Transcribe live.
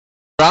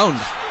Round.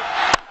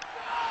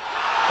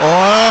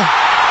 Oh,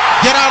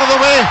 get out of the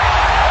way.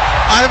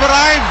 I've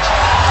arrived.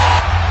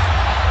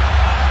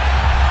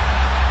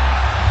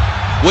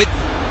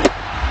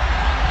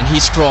 And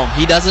he's strong.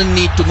 He doesn't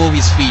need to move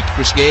his feet,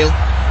 Chris Gayle.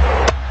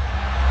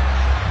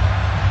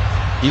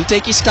 He'll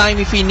take his time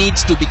if he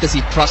needs to because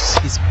he trusts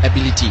his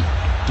ability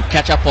to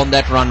catch up on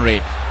that run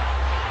rate.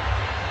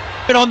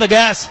 Get on the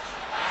gas.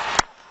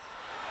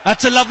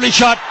 That's a lovely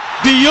shot.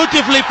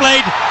 Beautifully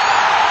played.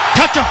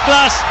 Touch of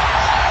class.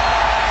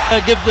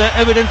 Give the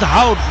evidence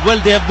how well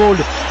they have bowled.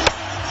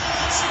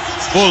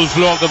 Full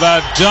flow of the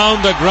bat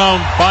down the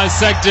ground,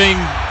 bisecting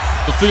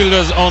the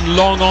fielders on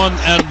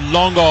and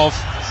long off.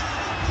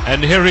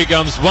 And here he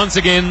comes once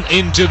again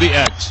into the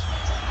act.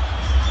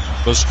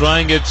 Was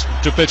trying it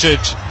to pitch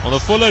it on the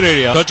fuller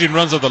area. 13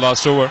 runs of the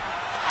last over.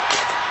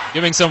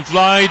 Giving some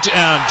flight,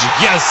 and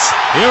yes,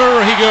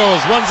 here he goes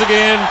once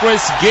again.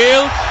 Chris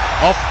Gayle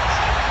off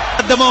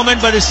at the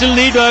moment, but they still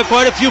need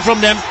quite a few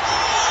from them.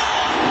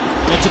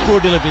 That's a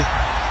poor delivery.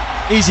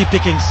 Easy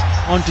pickings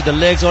onto the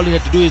legs. All you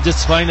had to do is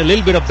just find a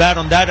little bit of bat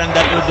on that, and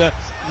that would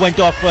went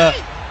off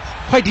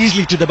quite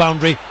easily to the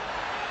boundary.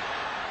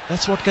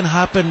 That's what can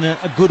happen.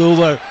 A good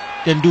over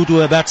can do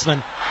to a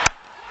batsman.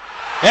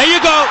 There you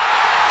go.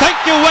 Thank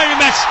you very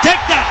much. Take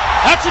that.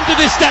 That's into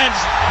the stands.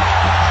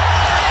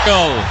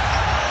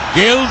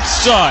 Gayle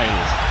style.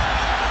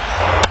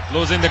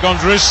 Closing the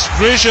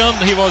concentration.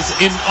 He was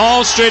in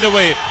awe straight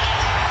away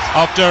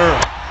after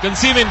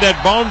conceiving that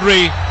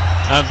boundary,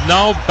 and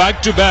now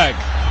back to back.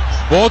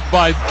 Both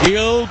by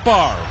Gayle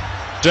par.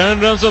 10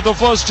 runs of the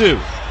first two.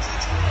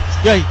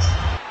 Yeah.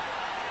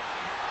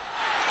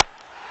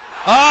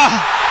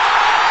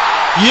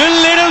 You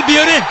little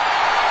beauty.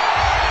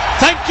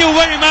 Thank you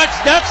very much.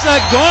 That's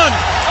gone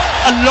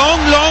a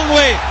long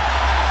way.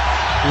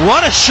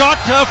 What a shot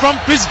from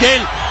Chris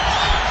Gayle.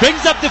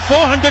 Brings up the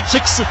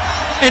 406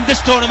 in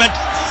this tournament.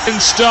 In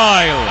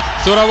style.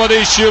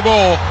 Suravadi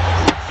Shibo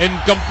in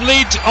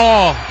complete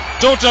awe.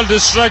 Total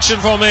distraction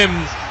from him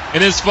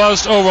in his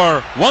first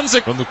over. Once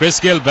again from the Chris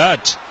Gayle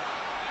bat.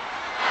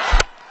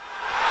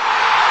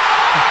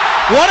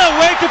 What a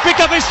way to pick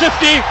up his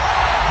 50.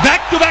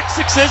 Back-to-back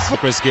sixes. For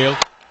Chris Gayle.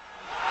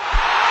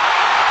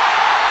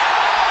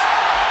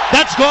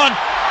 That's gone.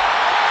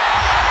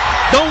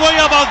 Don't worry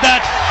about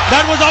that.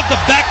 That was off the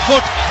back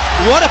foot.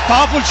 What a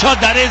powerful shot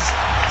that is.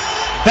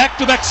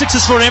 Back-to-back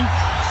sixes for him.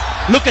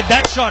 Look at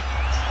that shot.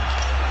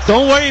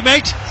 Don't worry,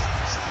 mate.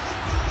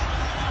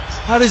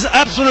 That is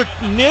absolute.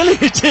 Nearly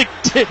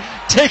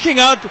taking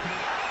out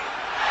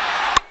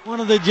one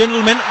of the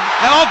gentlemen.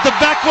 Off the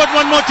back foot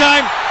one more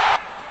time.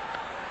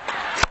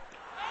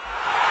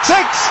 6.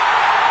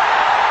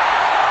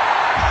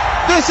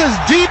 This is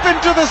deep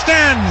into the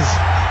stands.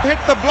 Hit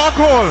the block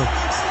hole.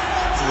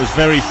 It was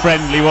very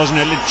friendly, wasn't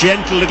it? A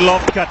gentle little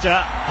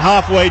off-cutter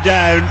halfway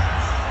down,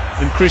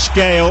 and Chris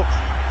Gayle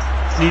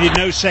needed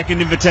no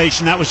second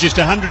invitation. That was just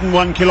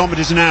 101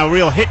 kilometres an hour,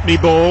 real hit-me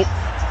ball,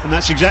 and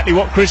that's exactly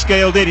what Chris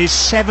Gayle did. His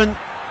 7th.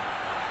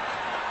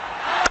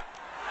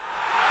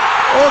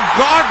 Oh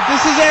God,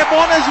 this is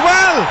airborne as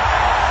well,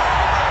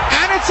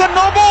 and it's a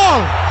no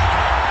ball.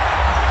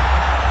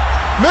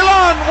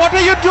 Milan, what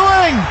are you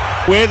doing?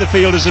 Where the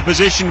fielders are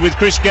positioned with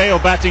Chris Gayle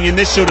batting in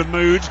this sort of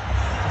mood,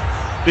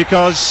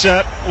 because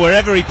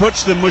wherever he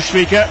puts them,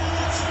 Mushfiqur,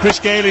 Chris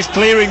Gayle is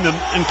clearing them,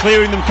 and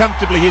clearing them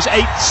comfortably. His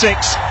 8th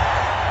 6.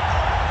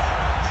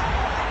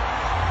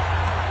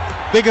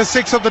 Biggest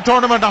 6 of the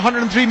tournament,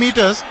 103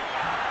 metres.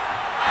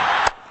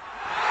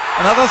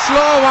 Another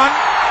slow one,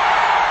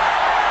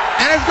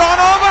 and it's gone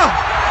over.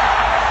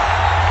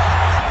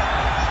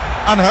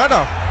 Unheard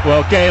of.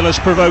 Well, Gayle has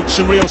provoked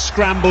some real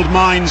scrambled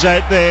minds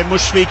out there.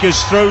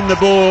 Mushfiqur's thrown the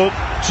ball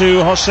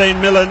to Hossain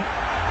Milan,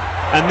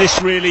 and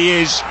this really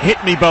is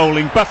hit-me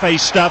bowling, buffet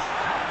stuff,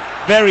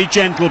 very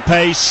gentle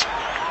pace.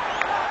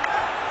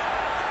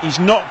 He's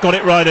not got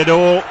it right at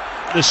all.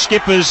 The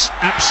skipper's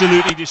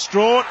absolutely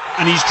distraught,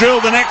 and he's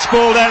drilled the next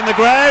ball down the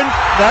ground.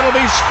 That'll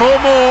be 4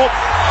 more.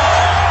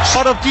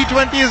 Sort of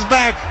T20 is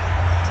back.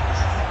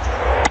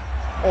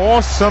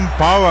 Awesome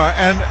power,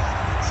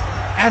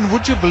 and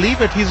would you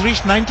believe it, he's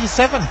reached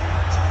 97.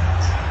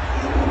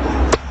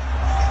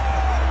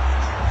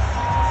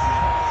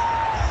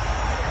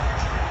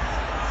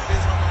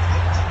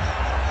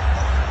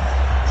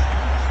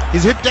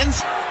 He's hit 10.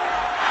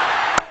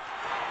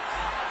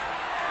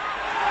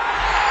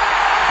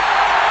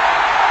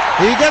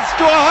 He gets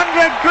to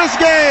 100, Chris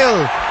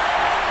Gayle.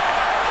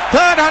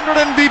 3rd 100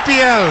 in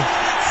BPL.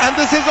 And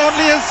this is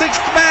only his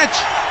 6th match.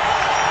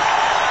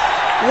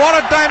 What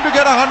a time to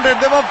get 100.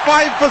 There were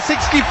 5 for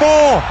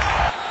 64.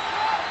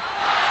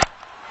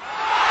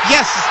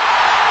 Yes.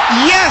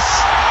 Yes.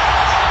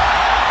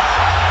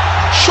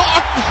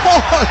 Short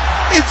ball.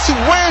 It's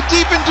way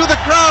deep into the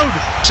crowd.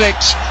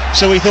 6.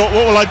 So he thought,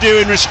 what will I do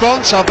in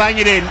response? I'll bang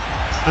it in.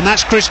 And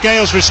that's Chris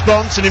Gayle's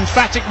response, an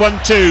emphatic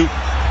one too.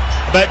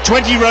 About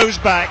 20 rows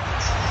back.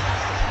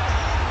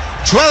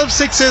 12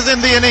 sixes in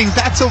the innings.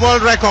 That's a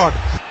world record.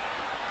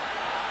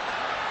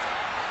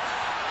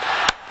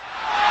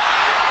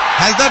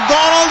 Has that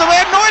gone all the way?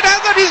 No, it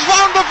hasn't. He's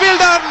found the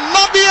fielder.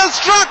 Nobby has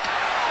struck.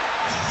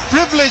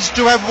 Privileged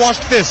to have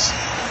watched this.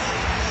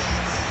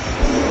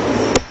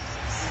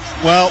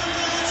 Well,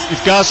 if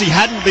Ghazi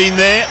hadn't been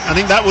there, I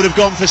think that would have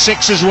gone for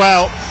 6 as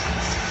well.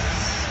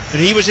 And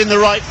he was in the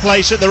right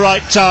place at the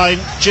right time.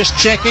 Just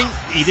checking,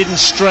 he didn't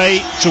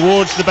stray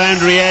towards the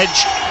boundary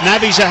edge.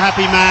 Naby's a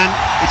happy man.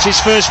 It's his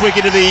first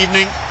wicket of the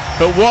evening.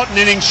 But what an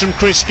innings from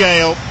Chris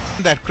Gayle.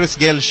 That Chris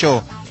Gayle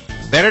show.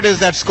 There it is,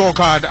 that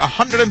scorecard.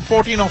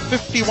 114 of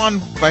 51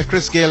 by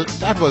Chris Gayle.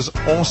 That was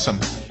awesome.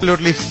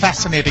 Absolutely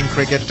fascinating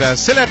cricket.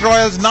 Sylhet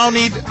Royals now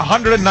need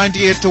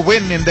 198 to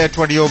win in their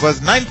 20 overs.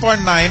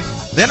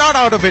 9.9. They're not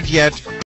out of it yet.